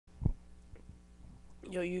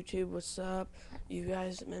Yo, YouTube, what's up? You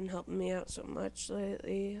guys have been helping me out so much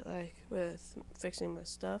lately, like with fixing my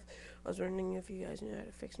stuff. I was wondering if you guys knew how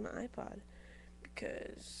to fix my iPod.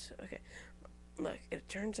 Because, okay, look, it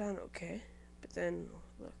turns on okay, but then,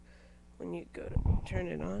 look, when you go to turn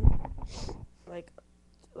it on, like,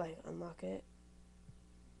 unlock it,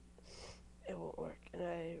 it won't work. And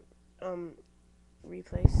I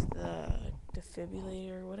replaced the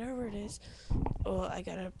defibrillator, whatever it is. Well, I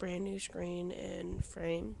got a brand new screen and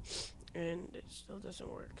frame, and it still doesn't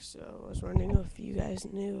work. So I was wondering if you guys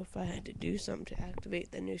knew if I had to do something to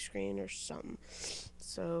activate the new screen or something.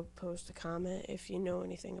 So post a comment if you know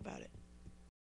anything about it.